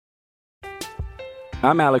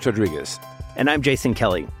I'm Alex Rodriguez. And I'm Jason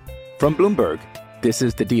Kelly. From Bloomberg, this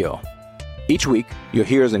is The Deal. Each week, you'll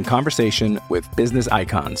hear us in conversation with business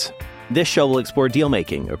icons. This show will explore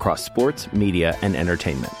deal-making across sports, media, and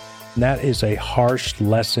entertainment. That is a harsh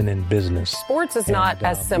lesson in business. Sports is not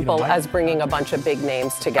as simple as bringing a bunch of big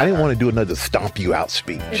names together. I didn't want to do another stomp you out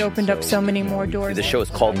speech. It opened up so many more doors. The show is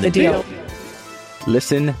called The Deal.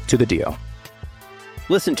 Listen to The Deal.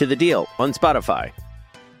 Listen to The Deal on Spotify.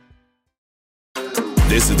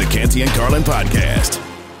 This is the Canty and Carlin podcast.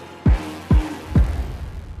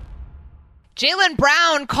 Jaylen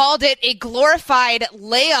Brown called it a glorified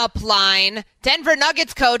layup line. Denver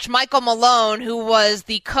Nuggets coach Michael Malone, who was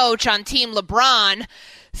the coach on Team LeBron,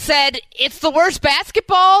 said it's the worst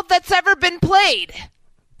basketball that's ever been played.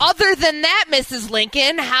 Other than that, Mrs.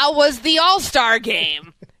 Lincoln, how was the All-Star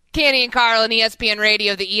game? Canty and Carlin, ESPN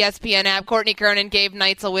Radio, the ESPN app. Courtney Kernan, Gabe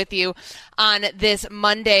Neitzel with you on this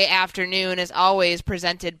Monday afternoon, as always,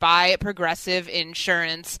 presented by Progressive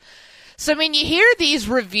Insurance. So, I mean, you hear these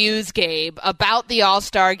reviews, Gabe, about the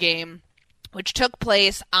All-Star game, which took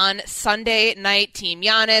place on Sunday night. Team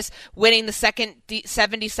Giannis winning the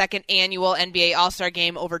 72nd annual NBA All-Star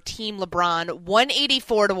game over Team LeBron,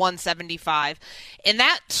 184-175. And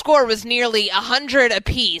that score was nearly 100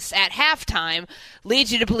 apiece at halftime.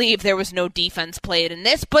 Leads you to believe there was no defense played in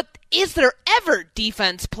this, but is there ever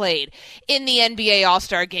defense played in the NBA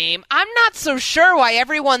All-Star game? I'm not so sure why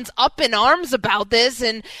everyone's up in arms about this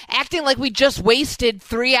and acting like we just wasted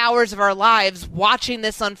 3 hours of our lives watching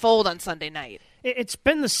this unfold on Sunday night. It's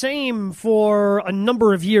been the same for a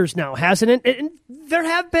number of years now, hasn't it? And there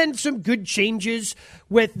have been some good changes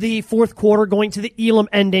with the fourth quarter going to the Elam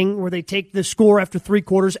ending, where they take the score after three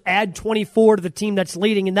quarters, add 24 to the team that's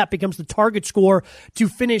leading, and that becomes the target score to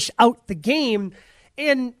finish out the game.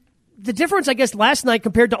 And the difference, I guess, last night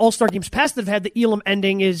compared to All-Star games past that have had the Elam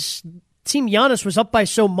ending is Team Giannis was up by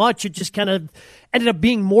so much, it just kind of ended up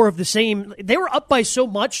being more of the same. They were up by so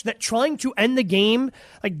much that trying to end the game,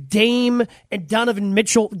 like Dame and Donovan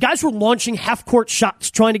Mitchell, guys were launching half-court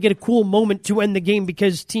shots trying to get a cool moment to end the game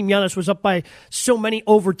because Team Giannis was up by so many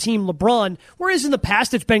over Team LeBron. Whereas in the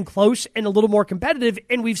past, it's been close and a little more competitive,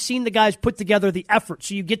 and we've seen the guys put together the effort.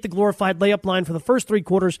 So you get the glorified layup line for the first three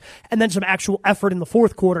quarters and then some actual effort in the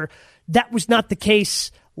fourth quarter. That was not the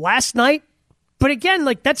case last night. But again,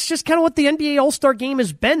 like that's just kind of what the NBA All-Star Game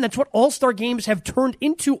has been. That's what All-Star Games have turned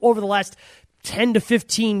into over the last 10 to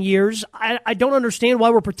 15 years. I don't understand why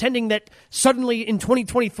we're pretending that suddenly in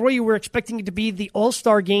 2023 we're expecting it to be the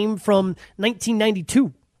All-Star Game from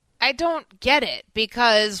 1992. I don't get it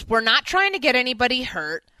because we're not trying to get anybody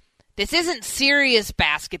hurt. This isn't serious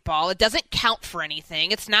basketball. It doesn't count for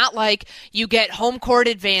anything. It's not like you get home court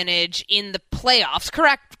advantage in the playoffs.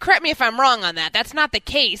 Correct me if I'm wrong on that. That's not the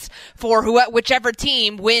case for whichever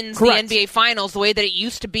team wins Correct. the NBA Finals the way that it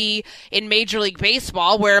used to be in Major League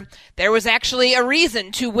Baseball, where there was actually a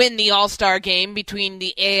reason to win the All-Star game between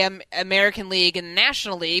the American League and the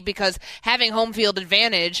National League, because having home field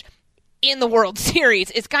advantage in the World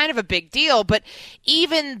Series is kind of a big deal, but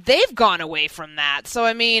even they've gone away from that. So,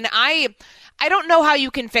 I mean, I don't know how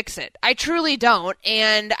you can fix it. I truly don't,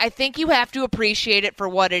 and I think you have to appreciate it for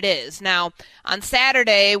what it is. Now, on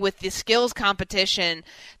Saturday with the skills competition,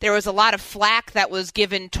 there was a lot of flack that was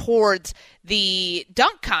given towards the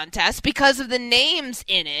dunk contest because of the names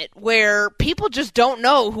in it, where people just don't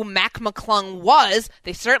know who Mac McClung was.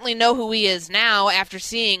 They certainly know who he is now after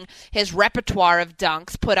seeing his repertoire of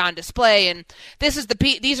dunks put on display. And these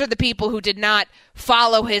are the people who did not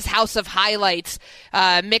follow his House of Highlights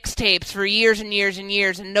mixtapes for years and years and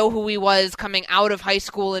years and know who he was coming out of high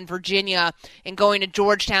school in Virginia and going to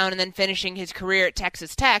Georgetown and then finishing his career at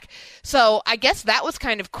Texas Tech. So I guess that was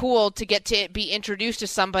kind of cool to get to be introduced to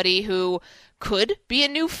somebody who could be a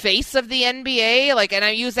new face of the NBA. And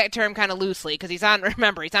I use that term kind of loosely because he's on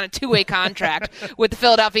a two-way contract with the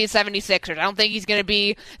Philadelphia 76ers. I don't think he's going to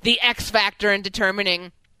be the X factor in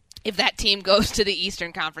determining if that team goes to the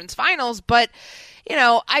Eastern Conference Finals. But,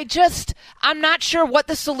 I'm not sure what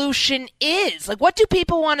the solution is. What do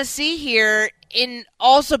people want to see here in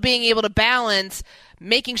also being able to balance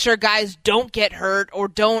making sure guys don't get hurt or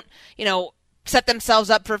don't, set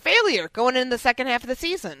themselves up for failure going into the second half of the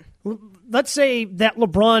season? Let's say that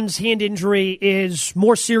LeBron's hand injury is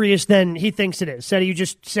more serious than he thinks it is. Said he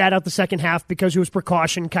just sat out the second half because it was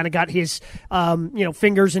precaution, kind of got his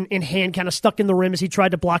fingers and hand kind of stuck in the rim as he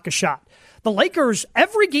tried to block a shot. The Lakers,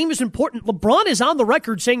 every game is important. LeBron is on the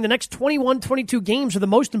record saying the next 21, 22 games are the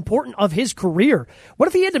most important of his career. What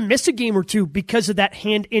if he had to miss a game or two because of that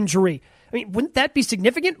hand injury? I mean, wouldn't that be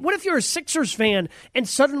significant? What if you're a Sixers fan and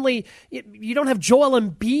suddenly you don't have Joel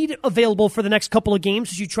Embiid available for the next couple of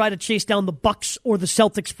games as you try to chase down the Bucks or the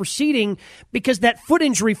Celtics proceeding because that foot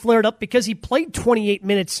injury flared up because he played 28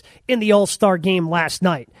 minutes in the All-Star game last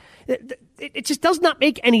night? It just does not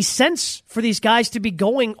make any sense for these guys to be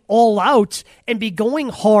going all out and be going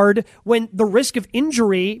hard when the risk of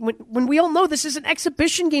injury, when we all know this is an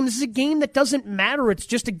exhibition game. This is a game that doesn't matter. It's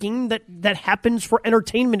just a game that happens for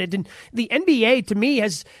entertainment. And the NBA, to me,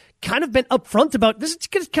 has kind of been upfront about this.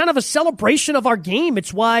 It's kind of a celebration of our game.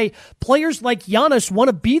 It's why players like Giannis want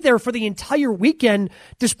to be there for the entire weekend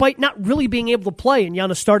despite not really being able to play. And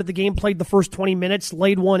Giannis started the game, played the first 20 minutes,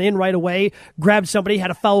 laid one in right away, grabbed somebody,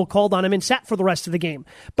 had a foul called on him, and sat for the rest of the game.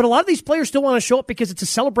 But a lot of these players still want to show up because it's a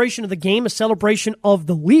celebration of the game, a celebration of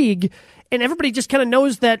the league. And everybody just kind of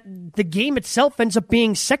knows that the game itself ends up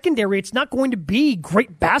being secondary. It's not going to be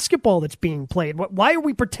great basketball that's being played. Why are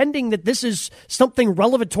we pretending that this is something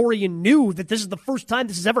revelatory and new, that this is the first time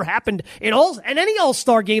this has ever happened in any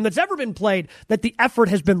All-Star game that's ever been played, that the effort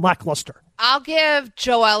has been lackluster? I'll give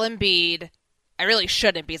Joel Embiid, I really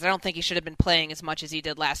shouldn't because I don't think he should have been playing as much as he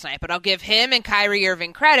did last night, but I'll give him and Kyrie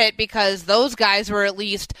Irving credit because those guys were at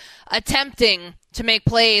least attempting to make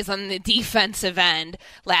plays on the defensive end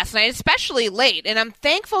last night, especially late. And I'm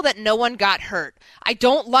thankful that no one got hurt. I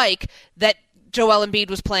don't like that Joel Embiid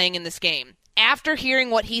was playing in this game. After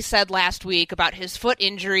hearing what he said last week about his foot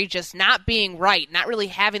injury just not being right, not really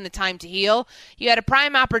having the time to heal, you had a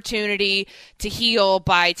prime opportunity to heal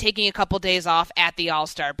by taking a couple days off at the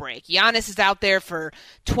All-Star break. Giannis is out there for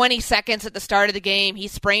 20 seconds at the start of the game. He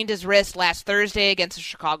sprained his wrist last Thursday against the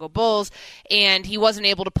Chicago Bulls, and he wasn't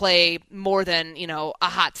able to play more than, a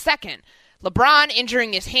hot second. LeBron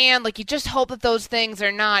injuring his hand, you just hope that those things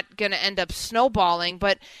are not going to end up snowballing,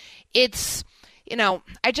 but it's...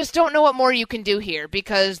 I just don't know what more you can do here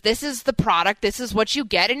because this is the product, this is what you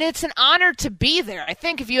get, and it's an honor to be there. I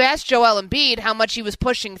think if you asked Joel Embiid how much he was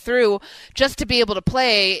pushing through just to be able to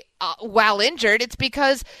play while injured, it's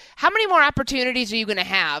because how many more opportunities are you going to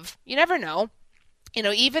have? You never know.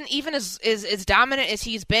 Even as dominant as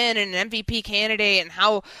he's been and an MVP candidate and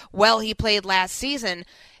how well he played last season,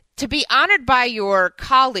 to be honored by your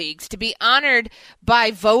colleagues, to be honored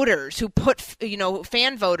by voters who put,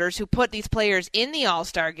 fan voters who put these players in the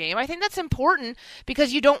All-Star game, I think that's important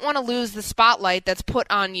because you don't want to lose the spotlight that's put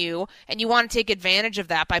on you, and you want to take advantage of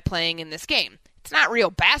that by playing in this game. It's not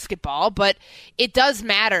real basketball, but it does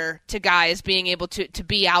matter to guys being able to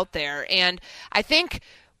be out there. And I think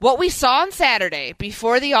what we saw on Saturday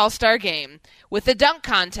before the All-Star game with the dunk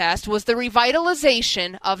contest was the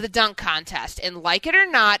revitalization of the dunk contest. And like it or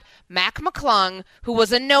not, Mac McClung, who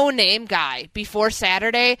was a no-name guy before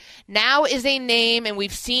Saturday, now is a name, and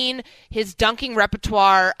we've seen his dunking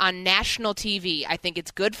repertoire on national TV. I think it's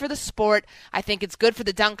good for the sport. I think it's good for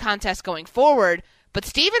the dunk contest going forward. But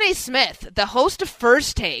Stephen A. Smith, the host of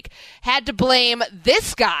First Take, had to blame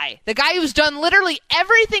this guy, the guy who's done literally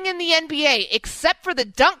everything in the NBA except for the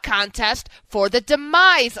dunk contest, for the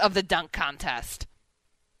demise of the dunk contest.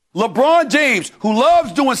 LeBron James, who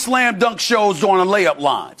loves doing slam dunk shows on the layup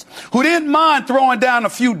lines, who didn't mind throwing down a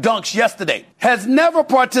few dunks yesterday, has never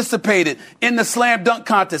participated in the slam dunk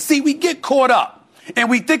contest. See, we get caught up.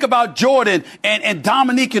 And we think about Jordan and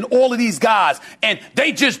Dominique and all of these guys, and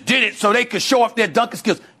they just did it so they could show off their dunking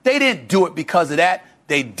skills. They didn't do it because of that.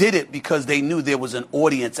 They did it because they knew there was an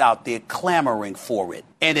audience out there clamoring for it,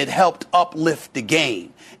 and it helped uplift the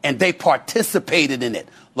game, and they participated in it.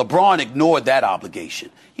 LeBron ignored that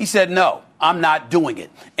obligation. He said, no, I'm not doing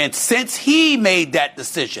it. And since he made that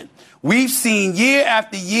decision, we've seen year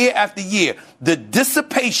after year after year the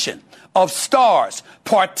dissipation of stars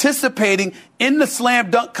participating in the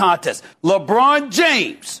slam dunk contest. LeBron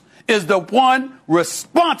James is the one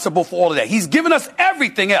responsible for all of that. He's given us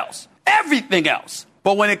everything else.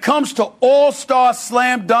 But when it comes to all-star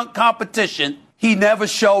slam dunk competition, he never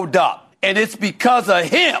showed up. And it's because of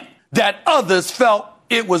him that others felt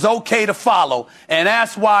it was okay to follow. And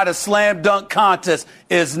that's why the slam dunk contest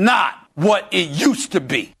is not what it used to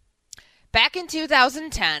be. Back in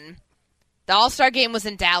 2010, the All-Star game was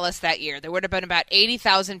in Dallas that year. There would have been about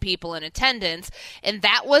 80,000 people in attendance, and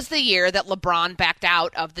that was the year that LeBron backed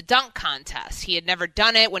out of the dunk contest. He had never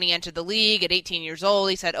done it when he entered the league at 18 years old.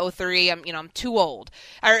 He said, 03, I'm too old.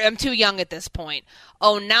 I'm too young at this point.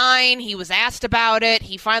 09, he was asked about it.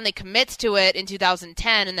 He finally commits to it in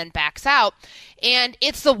 2010 and then backs out. And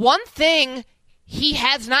it's the one thing he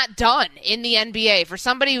has not done in the NBA. For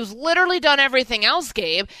somebody who's literally done everything else,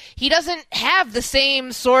 Gabe, he doesn't have the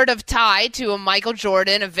same sort of tie to a Michael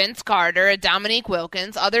Jordan, a Vince Carter, a Dominique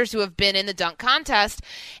Wilkins, others who have been in the dunk contest.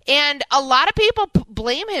 And a lot of people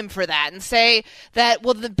blame him for that and say that,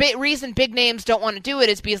 well, the reason big names don't want to do it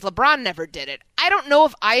is because LeBron never did it. I don't know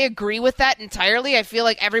if I agree with that entirely. I feel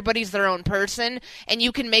like everybody's their own person, and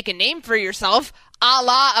you can make a name for yourself, a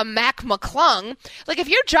la a Mac McClung. Like, if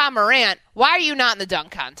you're Ja Morant, why are you not in the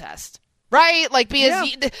dunk contest? Right? Like,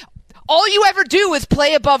 because all you ever do is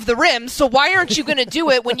play above the rim, so why aren't you going to do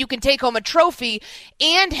it when you can take home a trophy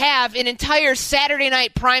and have an entire Saturday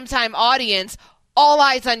night primetime audience all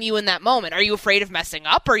eyes on you in that moment? Are you afraid of messing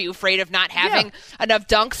up? Are you afraid of not having enough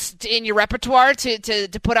dunks in your repertoire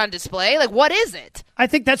to put on display? Like, what is it? I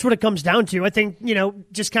think that's what it comes down to. I think,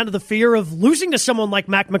 just kind of the fear of losing to someone like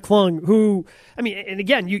Mac McClung, who, and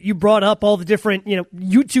again, you brought up all the different,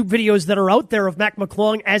 YouTube videos that are out there of Mac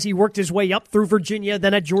McClung as he worked his way up through Virginia,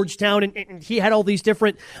 then at Georgetown, and he had all these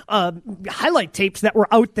different highlight tapes that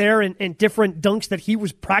were out there and different dunks that he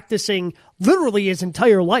was practicing literally his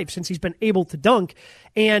entire life since he's been able to dunk.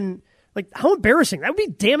 And like, how embarrassing. That would be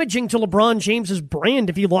damaging to LeBron James's brand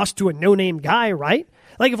if he lost to a no-name guy, right?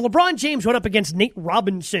 Like, if LeBron James went up against Nate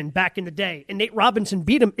Robinson back in the day and Nate Robinson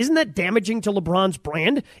beat him, isn't that damaging to LeBron's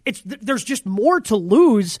brand? There's just more to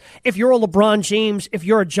lose if you're a LeBron James, if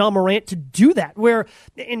you're a Ja Morant, to do that. Where,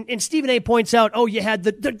 and Stephen A. points out, you had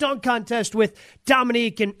the dunk contest with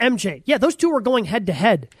Dominique and MJ. Yeah, those two were going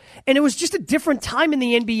head-to-head. And it was just a different time in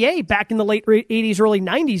the NBA back in the late 80s, early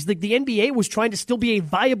 90s. The NBA was trying to still be a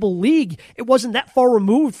viable league. It wasn't that far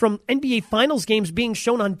removed from NBA Finals games being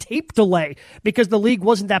shown on tape delay because the league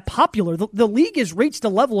wasn't that popular. The league has reached a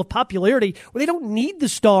level of popularity where they don't need the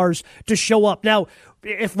stars to show up. Now,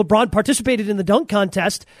 if LeBron participated in the dunk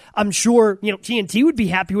contest, I'm sure, TNT would be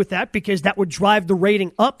happy with that because that would drive the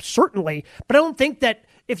rating up, certainly. But I don't think that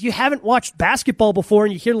if you haven't watched basketball before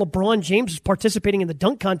and you hear LeBron James is participating in the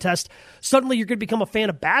dunk contest, suddenly you're going to become a fan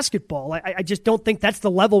of basketball. I just don't think that's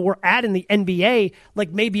the level we're at in the NBA,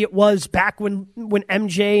 like maybe it was back when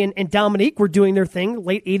MJ and Dominique were doing their thing,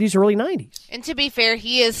 late 80s, early 90s. And to be fair,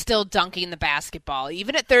 he is still dunking the basketball.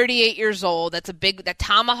 Even at 38 years old, that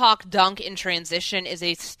tomahawk dunk in transition is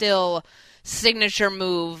a still signature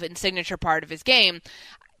move and signature part of his game.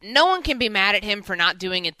 No one can be mad at him for not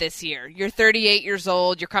doing it this year. You're 38 years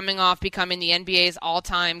old. You're coming off becoming the NBA's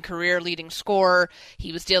all-time career-leading scorer.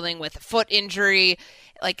 He was dealing with a foot injury.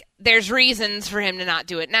 Like, there's reasons for him to not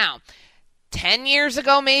do it now. 10 years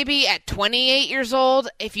ago, maybe, at 28 years old,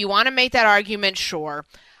 if you want to make that argument, sure.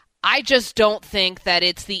 I just don't think that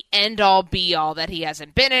it's the end-all, be-all that he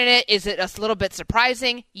hasn't been in it. Is it a little bit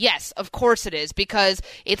surprising? Yes, of course it is, because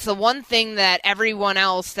it's the one thing that everyone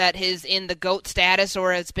else that is in the GOAT status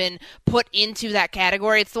or has been put into that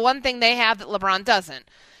category, it's the one thing they have that LeBron doesn't.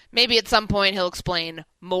 Maybe at some point he'll explain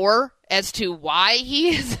more as to why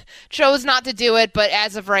he chose not to do it, but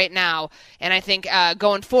as of right now, and I think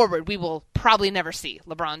going forward, we will probably never see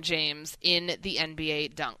LeBron James in the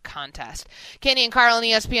NBA dunk contest. Canty and Carlin,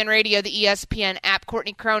 ESPN Radio, the ESPN app.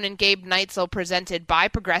 Courtney Cronin, Gabe Neitzel, presented by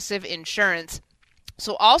Progressive Insurance.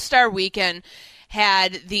 So All-Star Weekend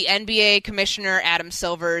had the NBA Commissioner Adam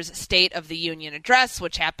Silver's State of the Union address,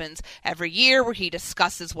 which happens every year, where he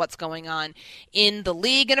discusses what's going on in the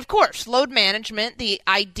league. And, of course, load management, the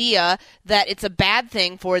idea that it's a bad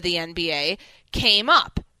thing for the NBA, came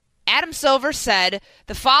up. Adam Silver said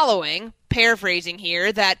the following, paraphrasing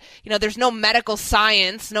here, that, there's no medical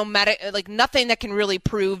science, nothing that can really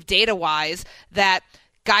prove data-wise that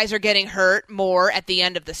guys are getting hurt more at the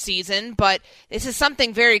end of the season, but this is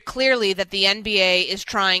something very clearly that the NBA is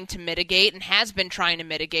trying to mitigate and has been trying to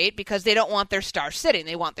mitigate because they don't want their stars sitting.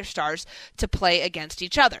 They want their stars to play against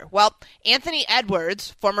each other. Well, Anthony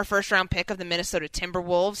Edwards, former first-round pick of the Minnesota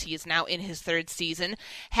Timberwolves, he is now in his third season,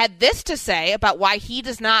 had this to say about why he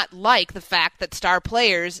does not like the fact that star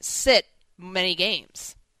players sit many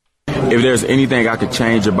games. If there's anything I could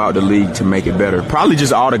change about the league to make it better, probably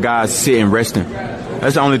just all the guys sitting resting.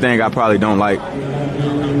 That's the only thing I probably don't like.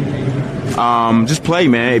 Just play,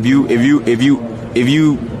 man. If you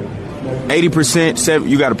 80%,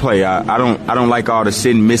 you got to play. I don't like all the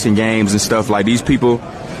sitting, missing games and stuff. Like these people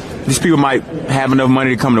might have enough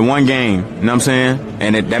money to come to one game. You know what I'm saying?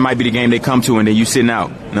 And that might be the game they come to, and then you sitting out.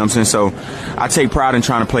 You know what I'm saying? So I take pride in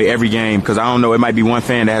trying to play every game because I don't know. It might be one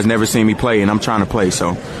fan that has never seen me play, and I'm trying to play.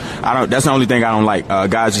 So that's the only thing I don't like.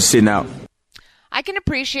 Guys just sitting out. I can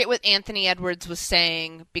appreciate what Anthony Edwards was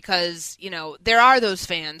saying because, there are those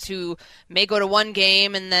fans who may go to one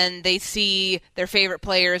game and then they see their favorite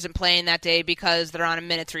player isn't playing that day because they're on a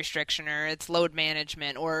minutes restriction or it's load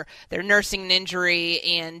management or they're nursing an injury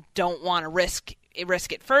and don't want to risk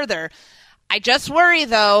it further. I just worry,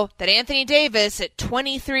 though, that Anthony Davis, at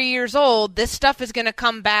 23 years old, this stuff is going to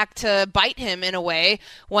come back to bite him in a way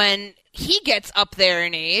when he gets up there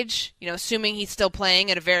in age, assuming he's still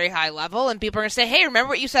playing at a very high level, and people are going to say, hey, remember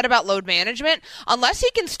what you said about load management? Unless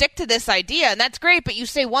he can stick to this idea, and that's great, but you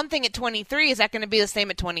say one thing at 23, is that going to be the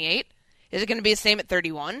same at 28? Is it going to be the same at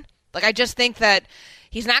 31? I just think that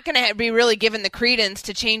he's not going to be really given the credence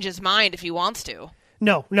to change his mind if he wants to.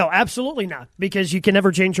 No, absolutely not, because you can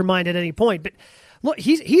never change your mind at any point. But look,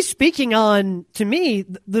 he's speaking on, to me,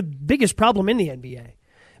 the biggest problem in the NBA,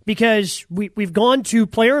 because we've gone to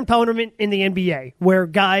player empowerment in the NBA, where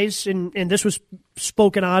guys, and this was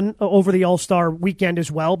spoken on over the All-Star weekend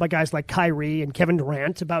as well by guys like Kyrie and Kevin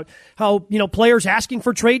Durant, about how players asking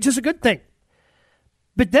for trades is a good thing.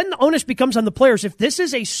 But then the onus becomes on the players. If this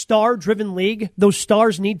is a star-driven league, those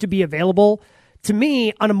stars need to be available, to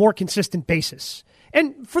me, on a more consistent basis.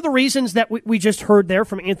 And for the reasons that we just heard there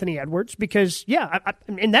from Anthony Edwards, because,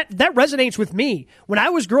 and that resonates with me. When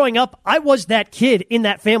I was growing up, I was that kid in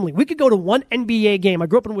that family. We could go to one NBA game. I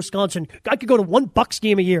grew up in Wisconsin. I could go to one Bucks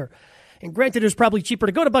game a year. And granted, it was probably cheaper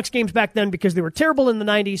to go to Bucks games back then because they were terrible in the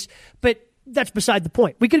 90s, but that's beside the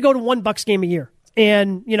point. We could go to one Bucks game a year.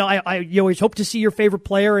 And, you always hope to see your favorite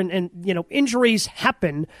player, and injuries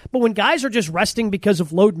happen. But when guys are just resting because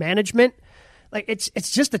of load management,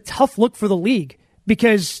 it's just a tough look for the league.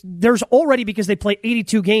 Because they play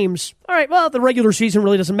 82 games, all right, well, the regular season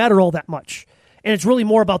really doesn't matter all that much. And it's really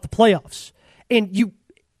more about the playoffs. And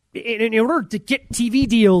in order to get TV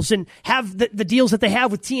deals and have the deals that they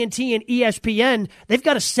have with TNT and ESPN, they've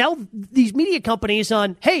got to sell these media companies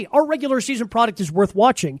on, hey, our regular season product is worth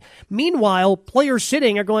watching. Meanwhile, players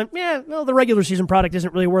sitting are going, the regular season product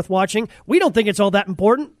isn't really worth watching. We don't think it's all that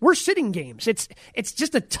important. We're sitting games. It's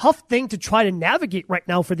just a tough thing to try to navigate right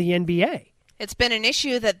now for the NBA. It's been an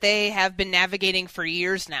issue that they have been navigating for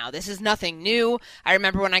years now. This is nothing new. I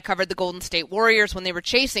remember when I covered the Golden State Warriors when they were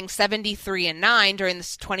chasing 73-9 during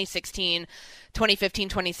this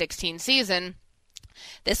 2015-2016 season.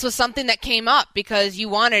 This was something that came up because you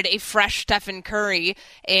wanted a fresh Stephen Curry,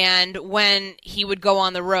 and when he would go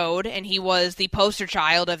on the road, and he was the poster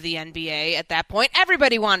child of the NBA at that point,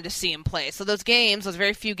 everybody wanted to see him play. So those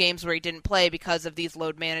very few games where he didn't play because of these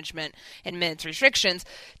load management and minutes restrictions,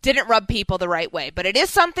 didn't rub people the right way. But it is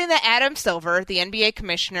something that Adam Silver, the NBA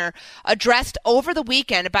commissioner, addressed over the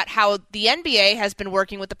weekend about how the NBA has been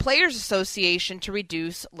working with the Players Association to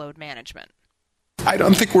reduce load management. I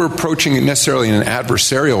don't think we're approaching it necessarily in an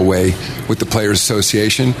adversarial way with the Players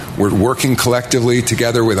Association. We're working collectively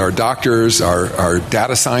together with our doctors, our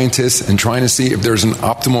data scientists, and trying to see if there's an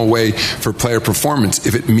optimal way for player performance.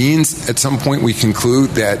 If it means at some point we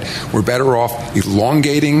conclude that we're better off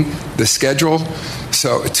elongating the schedule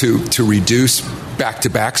so to reduce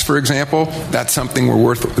back-to-backs, for example, that's something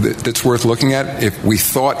that's worth looking at. If we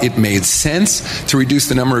thought it made sense to reduce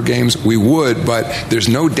the number of games, we would, but there's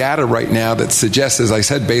no data right now that suggests, as I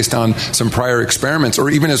said, based on some prior experiments,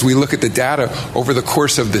 or even as we look at the data over the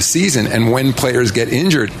course of the season and when players get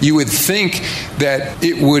injured, you would think that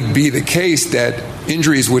it would be the case that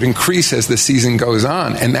injuries would increase as the season goes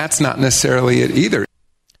on, and that's not necessarily it either.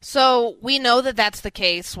 So we know that that's the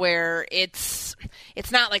case where it's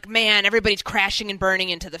not like, man, everybody's crashing and burning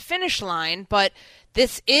into the finish line, but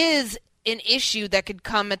this is an issue that could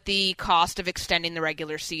come at the cost of extending the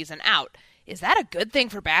regular season out. Is that a good thing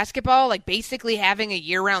for basketball, like basically having a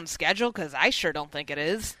year-round schedule? Because I sure don't think it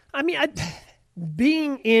is. I mean,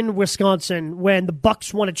 being in Wisconsin when the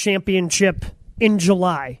Bucks won a championship in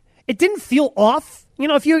July, it didn't feel off.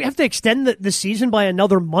 If you have to extend the season by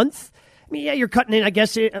another month, I mean, yeah, you're cutting in, I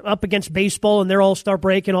guess, up against baseball and their All-Star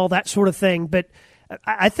break and all that sort of thing. But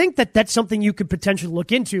I think that that's something you could potentially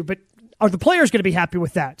look into. But are the players going to be happy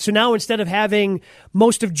with that? So now instead of having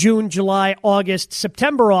most of June, July, August,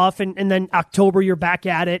 September off, and then October you're back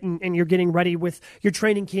at it and you're getting ready with your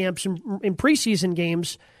training camps and preseason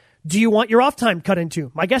games, do you want your off time cut into?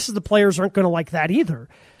 My guess is the players aren't going to like that either.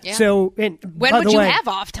 Yeah. So, when would you have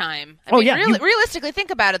off time? Realistically,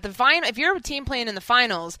 think about it. If you're a team playing in the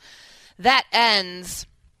finals, that ends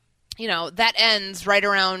right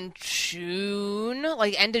around June,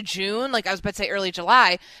 like end of June, like I was about to say early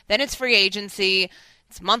July. Then it's free agency.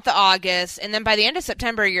 It's month of August. And then by the end of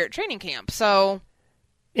September, you're at training camp. So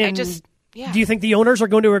Yeah. Do you think the owners are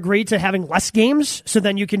going to agree to having less games so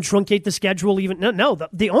then you can truncate the schedule even? No,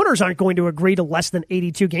 the owners aren't going to agree to less than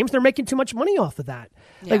 82 games. They're making too much money off of that.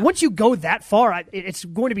 Yeah. Like once you go that far, it's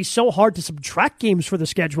going to be so hard to subtract games for the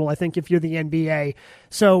schedule, I think, if you're the NBA.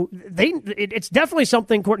 So it's definitely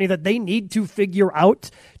something, Courtney, that they need to figure out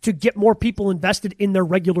to get more people invested in their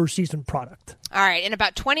regular season product. All right, in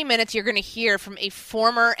about 20 minutes, you're going to hear from a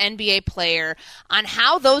former NBA player on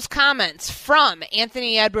how those comments from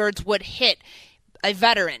Anthony Edwards would hit a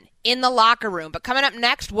veteran in the locker room. But coming up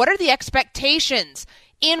next, what are the expectations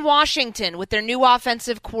in Washington with their new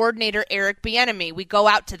offensive coordinator, Eric Bieniemy? We go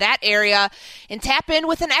out to that area and tap in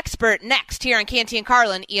with an expert next here on Canty and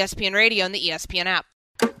Carlin, ESPN Radio, and the ESPN app.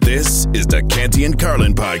 This is the Canty and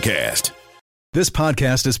Carlin Podcast. This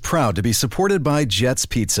podcast is proud to be supported by Jets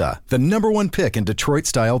Pizza, the #1 pick in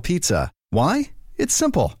Detroit-style pizza. Why? It's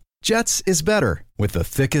simple. Jets is better. With the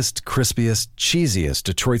thickest, crispiest, cheesiest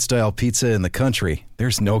Detroit-style pizza in the country,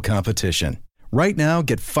 there's no competition. Right now,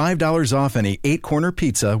 get $5 off any 8-corner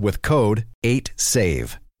pizza with code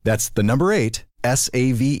 8SAVE. That's the number 8,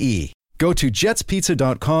 SAVE. Go to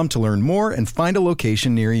jetspizza.com to learn more and find a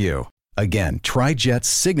location near you. Again, try Jet's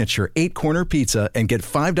signature 8-corner pizza and get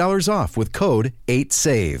 $5 off with code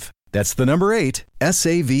 8SAVE. That's the number 8,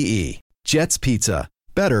 SAVE. Jet's Pizza.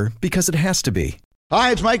 Better because it has to be.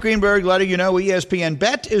 Hi, it's Mike Greenberg letting you know ESPN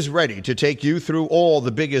Bet is ready to take you through all the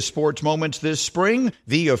biggest sports moments this spring.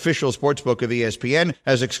 The official sportsbook of ESPN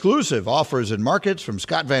has exclusive offers and markets from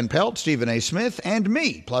Scott Van Pelt, Stephen A. Smith, and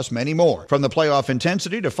me, plus many more. From the playoff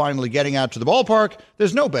intensity to finally getting out to the ballpark,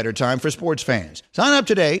 there's no better time for sports fans. Sign up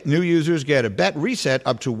today. New users get a bet reset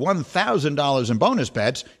up to $1,000 in bonus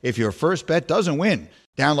bets if your first bet doesn't win.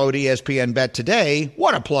 Download ESPN Bet today.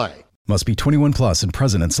 What a play. Must be 21 plus and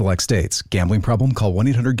present in select states. Gambling problem? Call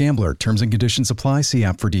 1-800-GAMBLER. Terms and conditions apply. See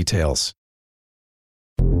app for details.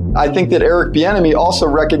 I think that Eric Bieniemy also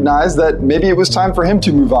recognized that maybe it was time for him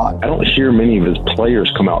to move on. I don't hear many of his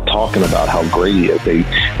players come out talking about how great he is. They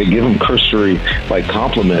give him cursory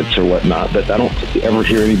compliments or whatnot, but I don't ever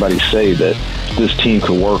hear anybody say that this team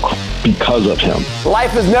could work because of him.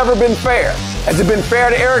 Life has never been fair. Has it been fair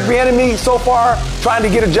to Eric Bieniemy so far, trying to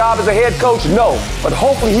get a job as a head coach? No. But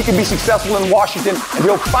hopefully he can be successful in Washington, and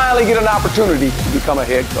he'll finally get an opportunity to become a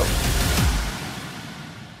head coach.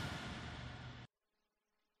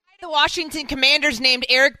 The Washington Commanders named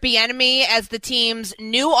Eric Bieniemy as the team's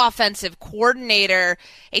new offensive coordinator,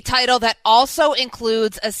 a title that also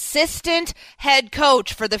includes assistant head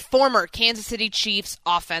coach for the former Kansas City Chiefs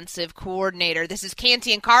offensive coordinator. This is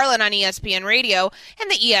Canty and Carlin on ESPN Radio and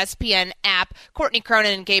the ESPN app. Courtney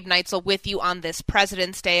Cronin and Gabe Neitzel with you on this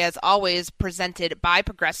President's Day, as always, presented by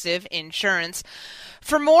Progressive Insurance.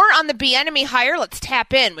 For more on the Bieniemy hire, let's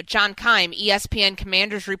tap in with John Keim, ESPN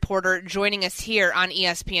Commanders reporter, joining us here on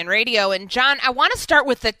ESPN Radio. And John, I want to start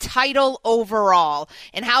with the title overall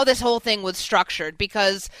and how this whole thing was structured,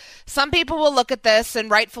 because some people will look at this, and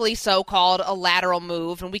rightfully so, called a lateral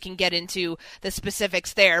move, and we can get into the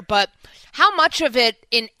specifics there. But how much of it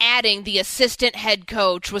in adding the assistant head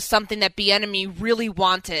coach was something that Bieniemy really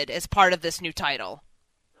wanted as part of this new title?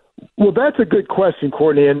 Well, that's a good question,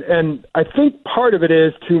 Courtney, and I think part of it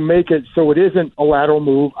is to make it so it isn't a lateral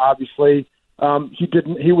move. Obviously,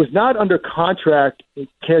 he was not under contract in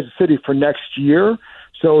Kansas City for next year,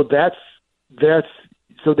 so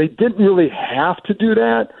so they didn't really have to do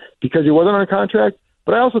that because he wasn't under contract.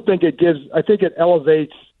 But I also think it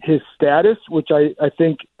elevates his status, which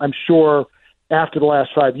I'm sure after the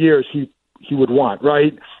last 5 years he would want,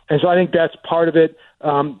 right? And so I think that's part of it.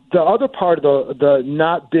 The other part of the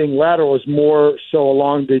not being lateral is more so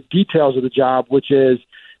along the details of the job, which is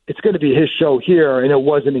it's going to be his show here, and it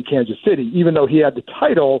wasn't in Kansas City. Even though he had the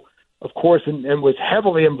title, of course, and was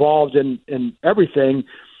heavily involved in everything,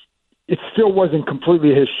 it still wasn't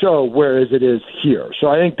completely his show, whereas it is here. So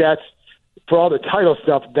I think that's, for all the title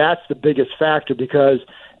stuff, that's the biggest factor, because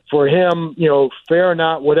for him, fair or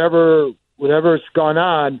not, whatever's gone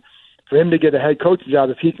on, for him to get a head coaching job,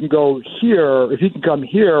 if he can come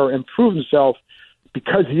here and prove himself,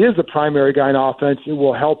 because he is the primary guy in offense, it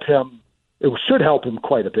will help him. It should help him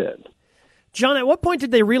quite a bit. John, at what point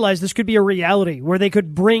did they realize this could be a reality where they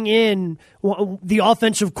could bring in the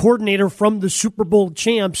offensive coordinator from the Super Bowl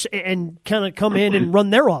champs and kind of come in and run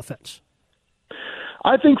their offense?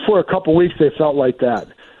 I think for a couple weeks they felt like that.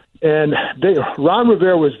 And Ron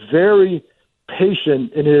Rivera was very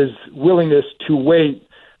patient in his willingness to wait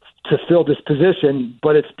to fill this position,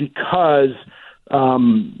 but it's because,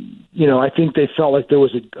 I think they felt like there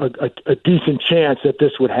was a decent chance that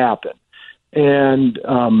this would happen. And,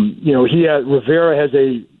 Rivera has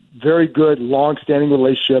a very good, long-standing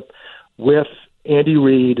relationship with Andy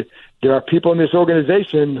Reid, there are people in this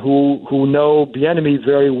organization who know Bieniemy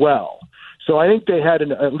very well. So I think they had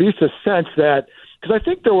at least a sense that, because I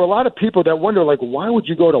think there were a lot of people that wonder, like, why would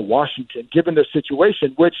you go to Washington given their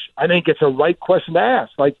situation, which I think it's a right question to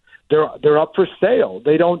ask. Like, they're up for sale.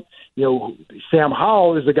 They don't, Sam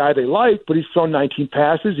Howell is the guy they like, but he's thrown 19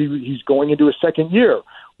 passes. He's going into his second year.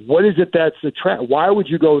 What is it that's why would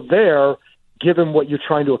you go there given what you're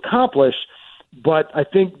trying to accomplish? But I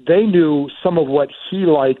think they knew some of what he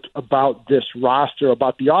liked about this roster,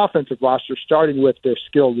 about the offensive roster, starting with their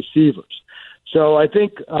skilled receivers. So I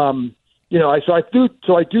think, I do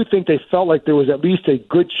think they felt like there was at least a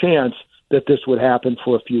good chance that this would happen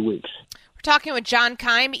for a few weeks. We're talking with John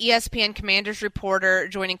Keim, ESPN Commanders reporter,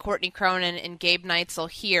 joining Courtney Cronin and Gabe Neitzel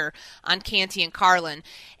here on Canty and Carlin.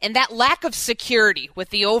 And that lack of security with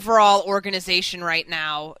the overall organization right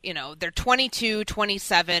now, they're 22,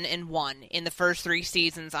 27, and 1 in the first 3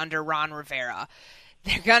 seasons under Ron Rivera.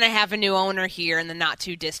 They're going to have a new owner here in the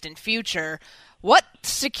not-too-distant future. What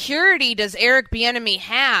security does Eric Bieniemy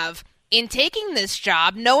have in taking this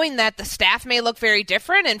job, knowing that the staff may look very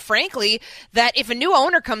different, and frankly, that if a new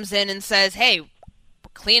owner comes in and says, hey, we're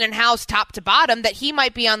cleaning house top to bottom, that he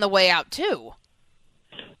might be on the way out too?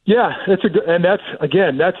 Yeah, it's a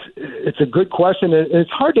good question. And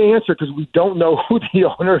it's hard to answer because we don't know who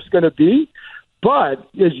the owner is going to be. But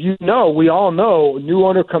as you know, we all know, a new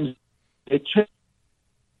owner comes, the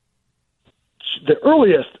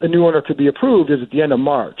earliest a new owner could be approved is at the end of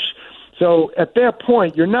March. So at that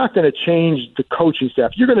point, you're not going to change the coaching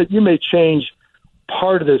staff. You may change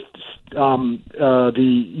part of this,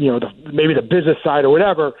 maybe the business side or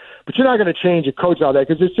whatever, but you're not going to change a coach all that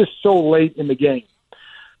because it's just so late in the game.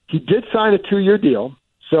 He did sign a 2-year deal,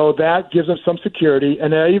 so that gives him some security.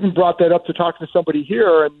 And I even brought that up to talk to somebody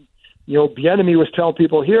here, and Bieniemy was telling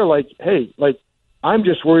people here, like, hey, like, I'm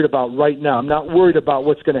just worried about right now. I'm not worried about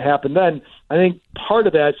what's going to happen then. I think part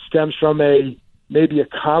of that stems from maybe a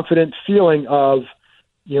confident feeling of,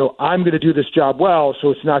 I'm going to do this job well,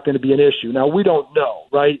 so it's not going to be an issue. Now, we don't know,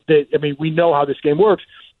 right? We know how this game works.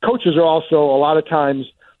 Coaches are also a lot of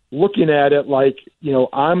times looking at it like,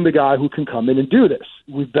 I'm the guy who can come in and do this.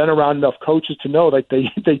 We've been around enough coaches to know that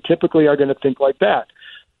they typically are going to think like that.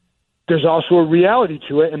 There's also a reality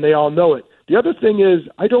to it, and they all know it. The other thing is,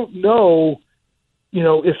 I don't know,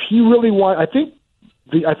 if he really I think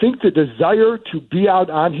the desire to be out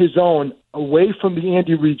on his own, away from the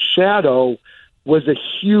Andy Reid shadow, was a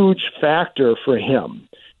huge factor for him.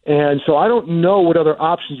 And so I don't know what other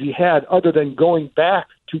options he had other than going back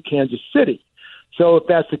to Kansas City. So if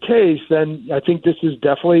that's the case, then I think this is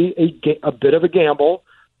definitely a bit of a gamble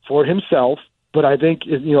for himself. But I think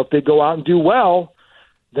if they go out and do well,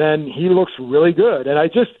 then he looks really good. And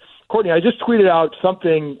Courtney, I just tweeted out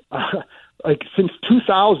something like since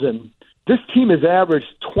 2000, this team has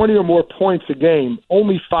averaged 20 or more points a game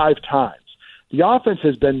only 5 times. The offense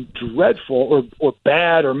has been dreadful or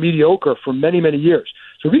bad or mediocre for many, many years.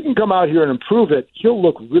 So if he can come out here and improve it, he'll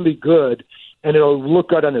look really good, and it'll look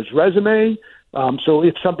good on his resume. So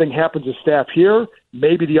if something happens to staff here,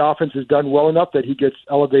 maybe the offense is done well enough that he gets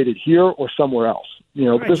elevated here or somewhere else.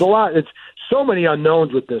 Right. There's a lot. It's so many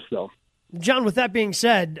unknowns with this, though. John, with that being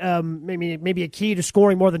said, maybe a key to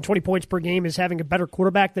scoring more than 20 points per game is having a better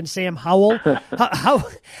quarterback than Sam Howell.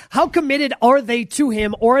 How committed are they to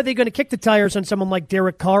him, or are they going to kick the tires on someone like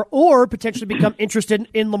Derek Carr, or potentially become interested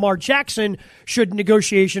in Lamar Jackson should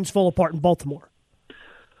negotiations fall apart in Baltimore?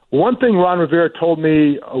 One thing Ron Rivera told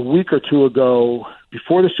me a week or two ago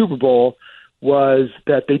before the Super Bowl was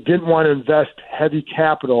that they didn't want to invest heavy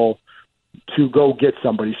capital to go get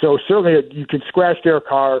somebody. So certainly you can scratch Derek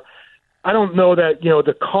Carr. I don't know that,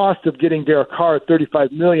 the cost of getting Derek Carr at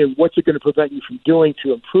 $35 million, what's it going to prevent you from doing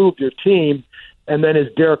to improve your team? And then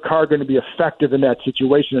is Derek Carr going to be effective in that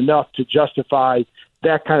situation enough to justify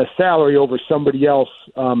that kind of salary over somebody else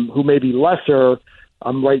who may be lesser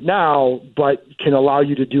right now, but can allow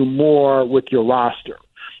you to do more with your roster?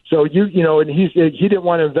 So, and he didn't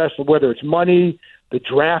want to invest, whether it's money, the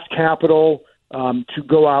draft capital, to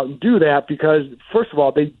go out and do that because, first of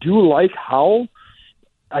all, they do like Howell.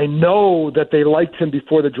 I know that they liked him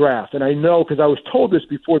before the draft, and I know because I was told this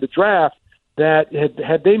before the draft that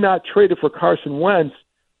had they not traded for Carson Wentz,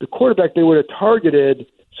 the quarterback they would have targeted,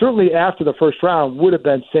 certainly after the first round, would have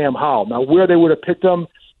been Sam Howell. Now, where they would have picked him,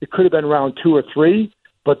 it could have been round 2 or 3,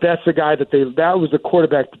 but that's the guy that was the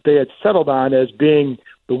quarterback that they had settled on as being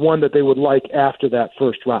the one that they would like after that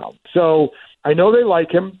first round. So I know they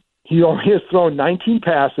like him. He only has thrown 19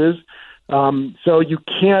 passes, so you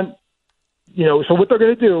can't. So what they're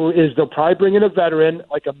going to do is they'll probably bring in a veteran,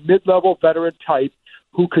 like a mid-level veteran type,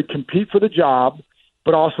 who could compete for the job.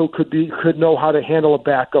 but also could know how to handle a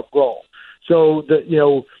backup role. So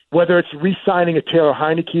whether it's re-signing a Taylor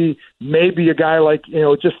Heineke, maybe a guy like,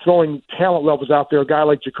 just throwing talent levels out there, a guy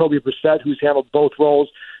like Jacoby Brissett who's handled both roles,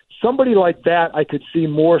 somebody like that I could see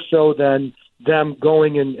more so than them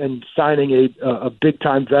going and signing a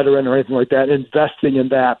big-time veteran or anything like that, investing in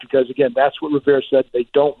that, because, again, that's what Rivera said they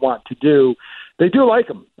don't want to do. They do like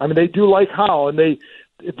him. I mean, they do like Howell, and the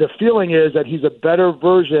feeling is that he's a better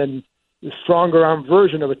version, a stronger-arm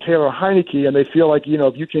version of a Taylor Heineke, and they feel like,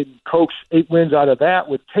 if you can coax 8 wins out of that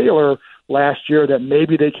with Taylor last year, that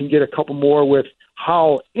maybe they can get a couple more with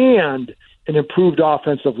Howell and an improved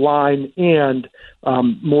offensive line and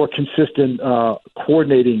more consistent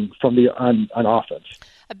coordinating from on offense.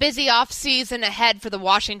 A busy offseason ahead for the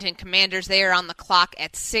Washington Commanders. They are on the clock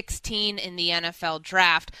at 16 in the NFL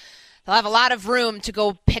draft. They'll have a lot of room to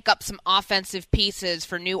go pick up some offensive pieces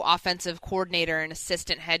for new offensive coordinator and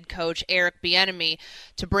assistant head coach Eric Bieniemy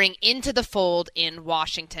to bring into the fold in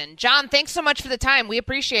Washington. John, thanks so much for the time. We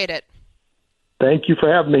appreciate it. Thank you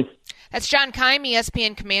for having me. That's John Keim,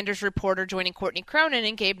 ESPN Commanders reporter, joining Courtney Cronin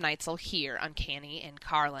and Gabe Neitzel here on Canty and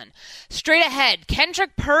Carlin. Straight ahead,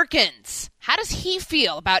 Kendrick Perkins. How does he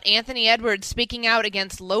feel about Anthony Edwards speaking out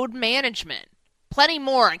against load management? Plenty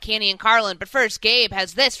more on Canty and Carlin, but first, Gabe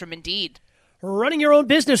has this from Indeed. Running your own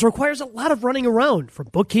business requires a lot of running around. From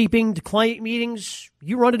bookkeeping to client meetings,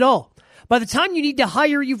 you run it all. By the time you need to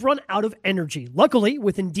hire, you've run out of energy. Luckily,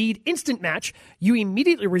 with Indeed Instant Match, you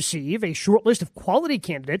immediately receive a short list of quality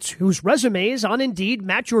candidates whose resumes on Indeed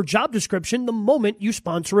match your job description the moment you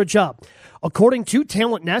sponsor a job. According to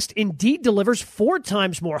Talent Nest, Indeed delivers 4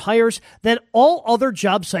 times more hires than all other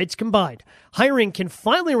job sites combined. Hiring can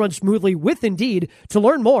finally run smoothly with Indeed. To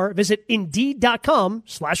learn more, visit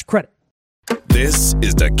Indeed.com/credit. This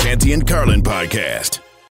is the Canty and Carlin podcast.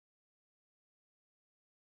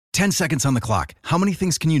 10 seconds on the clock. How many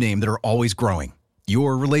things can you name that are always growing?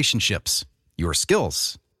 Your relationships, your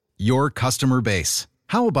skills, your customer base.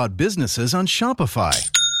 How about businesses on Shopify?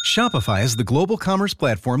 Shopify is the global commerce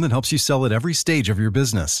platform that helps you sell at every stage of your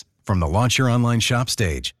business. From the launch your online shop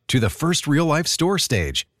stage, to the first real-life store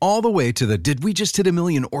stage, all the way to the did we just hit a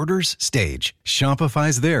million orders stage.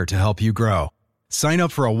 Shopify's there to help you grow. Sign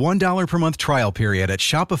up for a $1 per month trial period at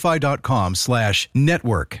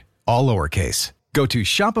shopify.com/network, all lowercase. Go to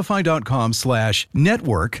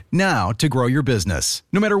shopify.com/network now to grow your business,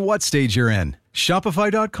 no matter what stage you're in.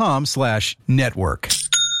 Shopify.com/network.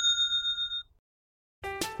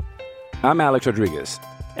 I'm Alex Rodriguez.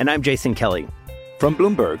 And I'm Jason Kelly. From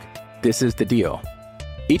Bloomberg, this is The Deal.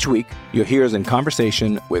 Each week, you'll hear us in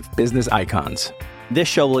conversation with business icons. This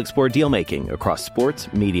show will explore deal-making across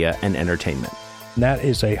sports, media, and entertainment. That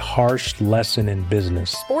is a harsh lesson in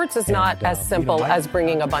business. Sports is not as simple as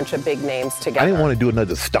bringing a bunch of big names together. I didn't want to do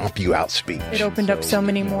another stomp you out speech. It opened up so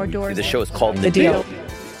many more doors. The show is called The Deal.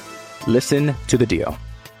 Listen to The Deal.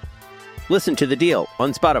 Listen to The Deal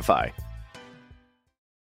on Spotify.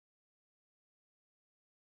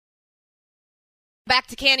 Back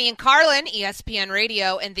to Canty and Carlin, ESPN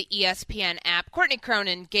Radio and the ESPN app. Courtney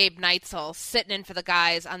Cronin, Gabe Neitzel sitting in for the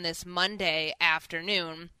guys on this Monday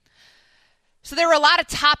afternoon. So there were a lot of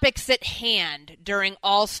topics at hand during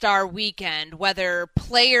All-Star Weekend, whether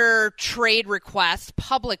player trade requests,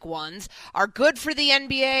 public ones, are good for the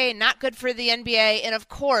NBA, not good for the NBA, and of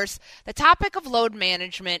course, the topic of load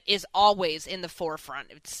management is always in the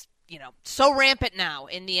forefront. It's so rampant now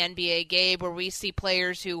in the NBA, Gabe, where we see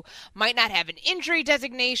players who might not have an injury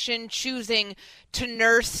designation choosing to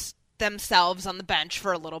nurse themselves on the bench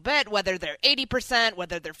for a little bit, whether they're 80%,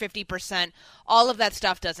 whether they're 50%, all of that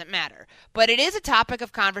stuff doesn't matter. But it is a topic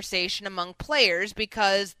of conversation among players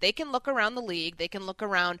because they can look around the league, they can look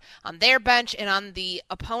around on their bench and on the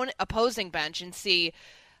opposing bench and see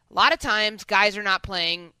a lot of times guys are not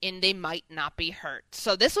playing and they might not be hurt.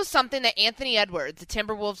 So this was something that Anthony Edwards, the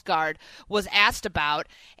Timberwolves guard, was asked about,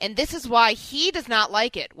 and this is why he does not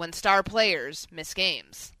like it when star players miss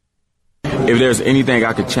games. If there's anything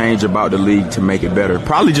I could change about the league to make it better,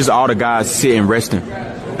 probably just all the guys sitting resting.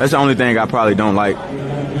 That's the only thing I probably don't like.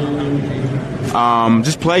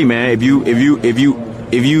 Just play, man. If you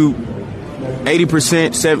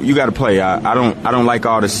 80%, you got to play. I don't like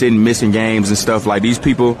all the sitting, missing games and stuff. Like these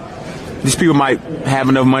people might have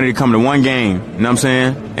enough money to come to one game. You know what I'm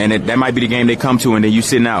saying? And that might be the game they come to, and then you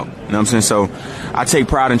sitting out. You know what I'm saying? So I take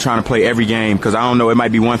pride in trying to play every game because I don't know. It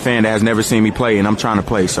might be one fan that has never seen me play, and I'm trying to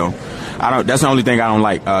play. So that's the only thing I don't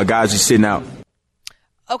like. Guys just sitting out.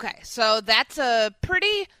 Okay, so that's a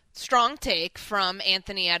pretty strong take from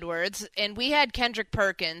Anthony Edwards. And we had Kendrick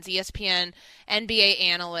Perkins, ESPN NBA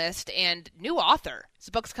analyst and new author. His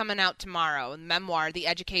book's coming out tomorrow, memoir, The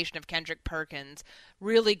Education of Kendrick Perkins,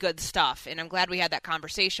 really good stuff. And I'm glad we had that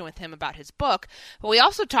conversation with him about his book. But we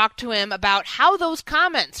also talked to him about how those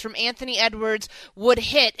comments from Anthony Edwards would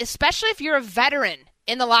hit, especially if you're a veteran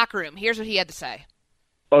in the locker room. Here's what he had to say.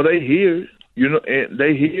 Oh, they hear it. And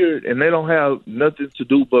they hear it, and they don't have nothing to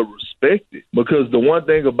do but respect it. Because the one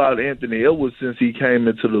thing about Anthony Edwards, since he came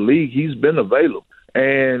into the league, he's been available.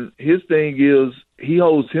 And his thing is he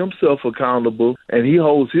holds himself accountable, and he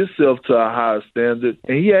holds himself to a higher standard,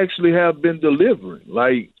 and he actually have been delivering.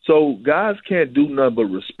 So guys can't do nothing but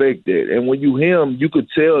respect that. And when you hear him, you could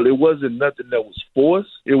tell it wasn't nothing that was forced.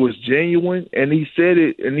 It was genuine, and he said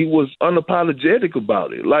it, and he was unapologetic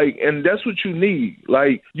about it. And that's what you need.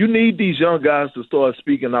 You need these young guys to start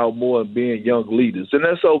speaking out more and being young leaders, and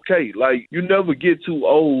that's okay. You never get too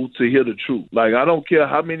old to hear the truth. I don't care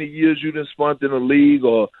how many years you done spent in the league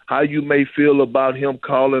or how you may feel about him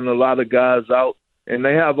calling a lot of guys out. And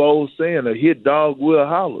they have an old saying, a hit dog will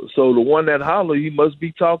holler. So the one that holler, he must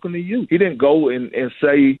be talking to you. He didn't go and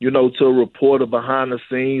say, to a reporter behind the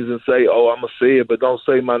scenes and say, oh, I'm going to say it, but don't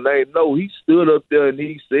say my name. No, he stood up there and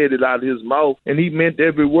he said it out of his mouth, and he meant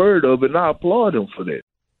every word of it, and I applaud him for that.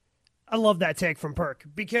 I love that take from Perk,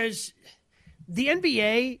 because the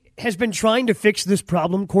NBA has been trying to fix this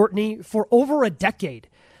problem, Courtney, for over a decade.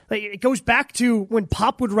 It goes back to when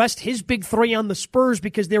Pop would rest his big three on the Spurs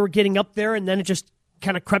because they were getting up there, and then it just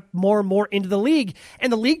kind of crept more and more into the league.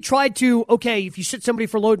 And the league tried to, okay, if you sit somebody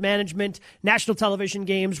for load management, national television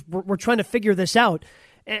games, we're trying to figure this out.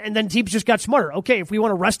 And then teams just got smarter. Okay, if we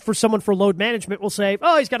want to rest for someone for load management, we'll say,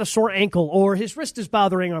 oh, he's got a sore ankle, or his wrist is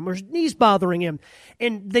bothering him, or his knee's bothering him.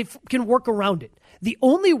 And they can work around it. The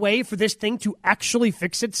only way for this thing to actually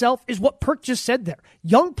fix itself is what Perk just said there.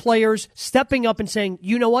 Young players stepping up and saying,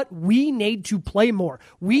 you know what? We need to play more.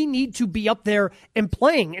 We need to be up there and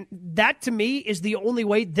playing. And that, to me, is the only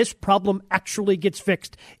way this problem actually gets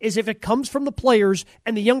fixed, is if it comes from the players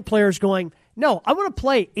and the young players going, no, I want to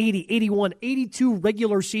play 80, 81, 82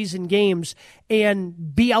 regular season games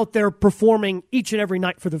and be out there performing each and every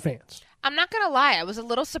night for the fans. I'm not going to lie. I was a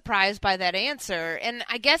little surprised by that answer. And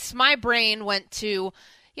I guess my brain went to,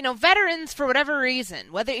 veterans for whatever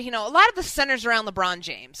reason. Whether, a lot of the centers around LeBron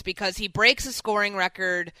James, because he breaks a scoring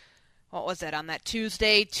record, what was it, on that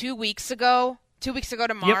Tuesday, 2 weeks ago? 2 weeks ago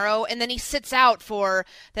tomorrow. Yep. And then he sits out for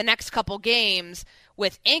the next couple games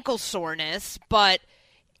with ankle soreness. But,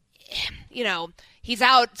 he's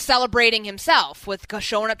out celebrating himself with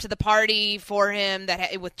showing up to the party for him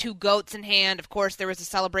with two goats in hand. Of course, there was a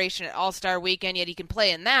celebration at All-Star Weekend, yet he can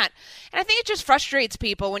play in that. And I think it just frustrates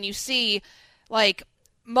people when you see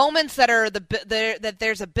moments that are that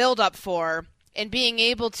there's a build-up for, and being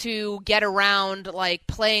able to get around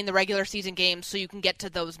playing the regular season games so you can get to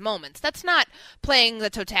those moments. That's not playing the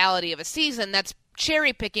totality of a season. That's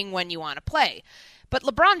cherry-picking when you want to play. But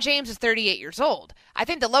LeBron James is 38 years old. I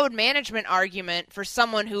think the load management argument for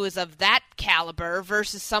someone who is of that caliber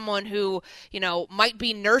versus someone who, might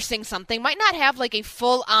be nursing something, might not have a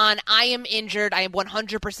full-on, I am injured, I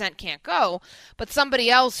 100% can't go, but somebody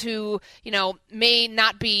else who, may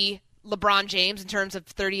not be LeBron James in terms of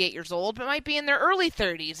 38 years old, but might be in their early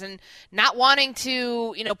 30s and not wanting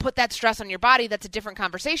to, put that stress on your body, that's a different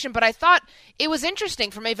conversation. But I thought it was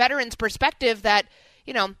interesting from a veteran's perspective that,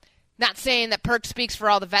 not saying that Perk speaks for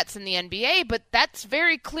all the vets in the NBA, but that's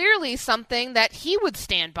very clearly something that he would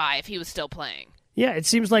stand by if he was still playing. Yeah, it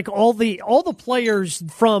seems like all the players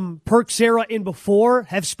from Perk's era and before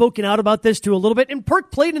have spoken out about this too a little bit. And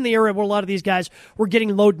Perk played in the era where a lot of these guys were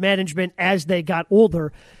getting load management as they got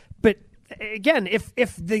older. But again,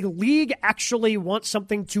 if the league actually wants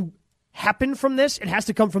something to happen from this, it has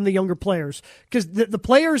to come from the younger players, because the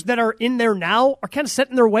players that are in there now are kind of set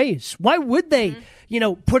in their ways. Why would they,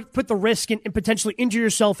 put the risk and potentially injure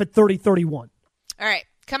yourself at 30, 31? All right,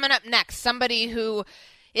 coming up next, somebody who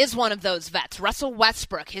is one of those vets, Russell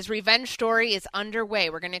Westbrook. His revenge story is underway.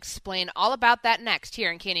 We're going to explain all about that next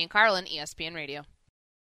here in Canty and Carlin, ESPN Radio.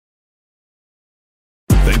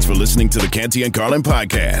 Thanks for listening to the Canty and Carlin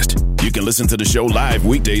podcast. You can listen to the show live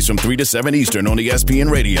weekdays from 3 to 7 Eastern on ESPN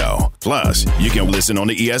Radio. Plus, you can listen on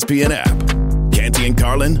the ESPN app. Canty and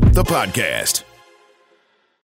Carlin, the podcast.